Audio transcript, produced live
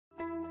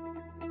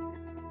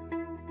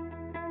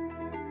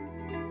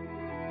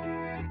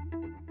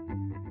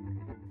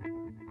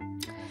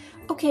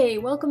Okay,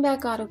 welcome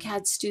back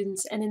AutoCAD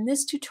students, and in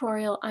this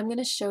tutorial I'm going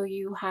to show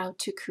you how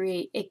to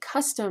create a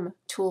custom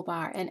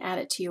toolbar and add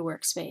it to your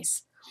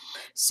workspace.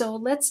 So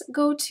let's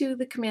go to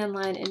the command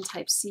line and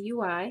type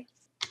CUI.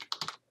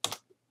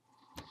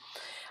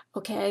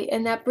 Okay,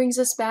 and that brings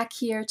us back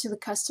here to the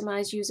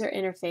customized user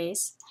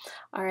interface.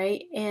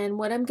 Alright, and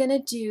what I'm going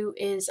to do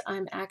is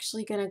I'm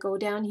actually going to go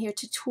down here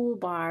to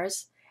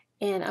toolbars,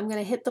 and I'm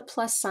going to hit the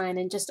plus sign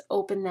and just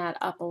open that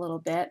up a little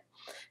bit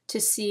to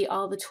see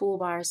all the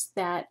toolbars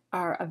that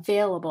are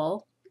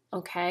available.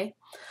 Okay,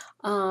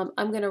 I'm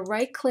going to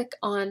right click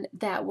on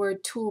that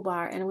word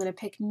toolbar and I'm going to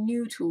pick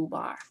new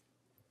toolbar,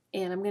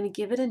 and I'm going to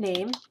give it a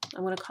name.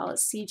 I'm going to call it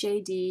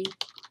CJD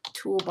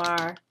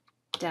toolbar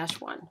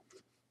 -1.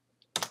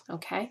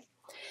 Okay,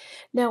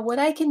 now what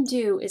I can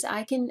do is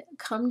I can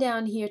come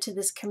down here to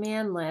this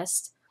command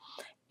list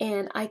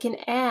and I can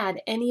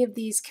add any of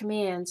these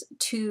commands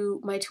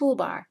to my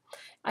toolbar.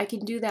 I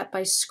can do that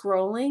by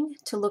scrolling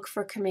to look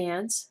for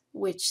commands,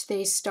 which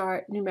they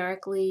start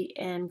numerically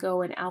and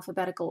go in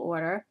alphabetical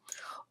order.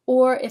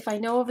 Or if I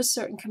know of a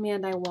certain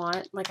command I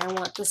want, like I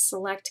want the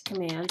select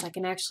commands, I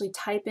can actually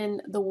type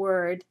in the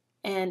word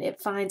and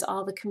it finds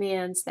all the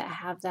commands that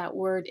have that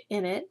word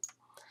in it.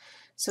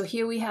 So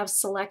here we have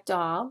select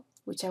all,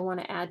 which I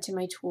want to add to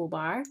my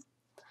toolbar.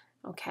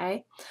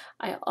 Okay,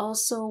 I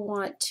also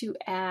want to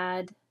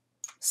add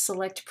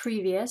select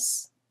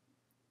previous.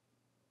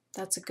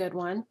 That's a good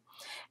one.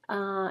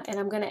 And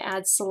I'm going to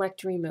add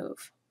select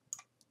remove.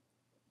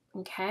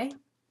 Okay.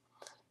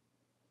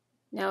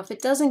 Now if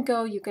it doesn't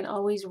go, you can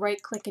always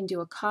right click and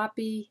do a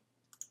copy,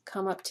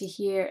 come up to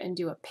here and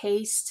do a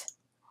paste,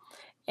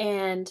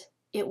 and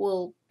it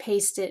will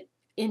paste it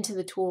into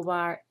the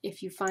toolbar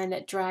if you find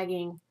that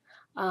dragging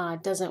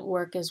doesn't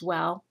work as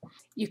well.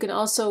 You can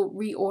also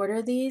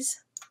reorder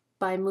these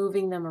by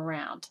moving them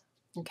around.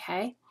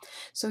 Okay,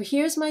 so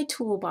here's my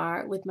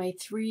toolbar with my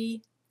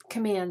 3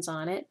 commands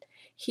on it.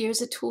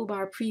 Here's a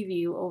toolbar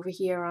preview over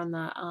here on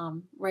the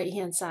right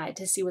hand side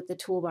to see what the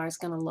toolbar is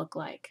going to look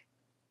like.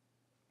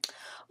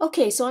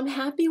 Okay, so I'm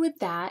happy with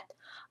that.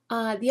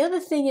 The other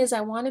thing is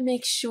I want to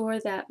make sure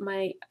that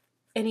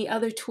any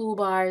other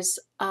toolbars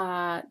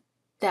that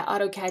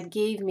AutoCAD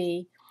gave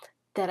me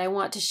that I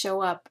want to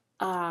show up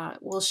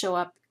will show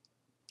up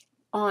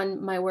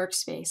on my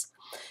workspace.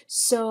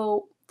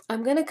 So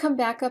I'm going to come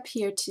back up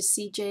here to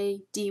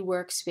CJD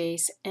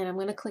workspace and I'm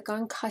going to click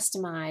on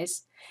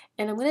customize,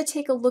 and I'm going to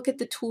take a look at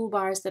the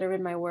toolbars that are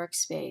in my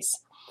workspace.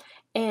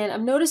 And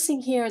I'm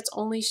noticing here it's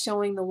only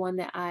showing the one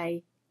that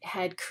I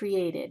had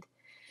created.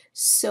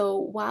 So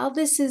while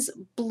this is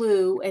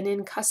blue and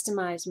in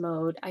customize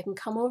mode, I can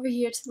come over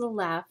here to the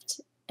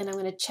left and I'm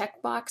going to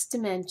check box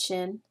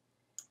dimension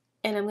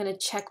and I'm going to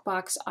check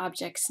box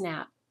object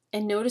snap.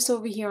 And notice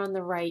over here on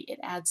the right it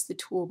adds the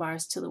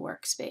toolbars to the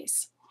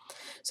workspace.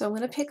 So I'm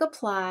going to pick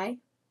apply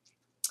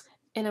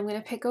and I'm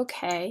going to pick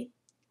OK.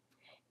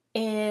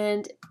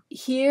 And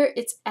here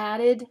it's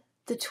added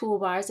the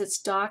toolbars. It's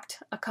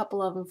docked a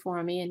couple of them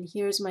for me, and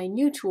here's my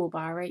new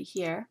toolbar right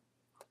here.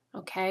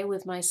 Okay,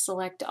 with my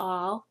select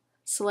all,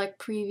 select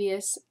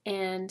previous,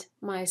 and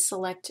my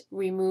select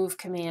remove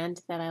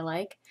command that I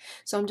like.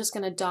 So I'm just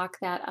going to dock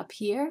that up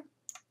here.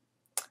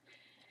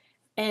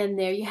 And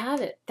there you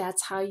have it.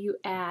 That's how you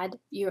add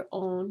your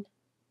own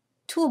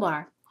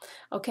toolbar.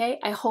 Okay,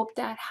 I hope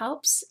that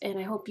helps, and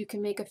I hope you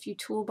can make a few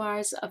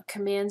toolbars of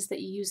commands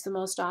that you use the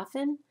most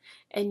often,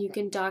 and you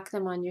can dock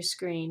them on your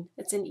screen.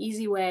 It's an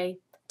easy way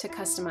to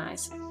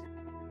customize.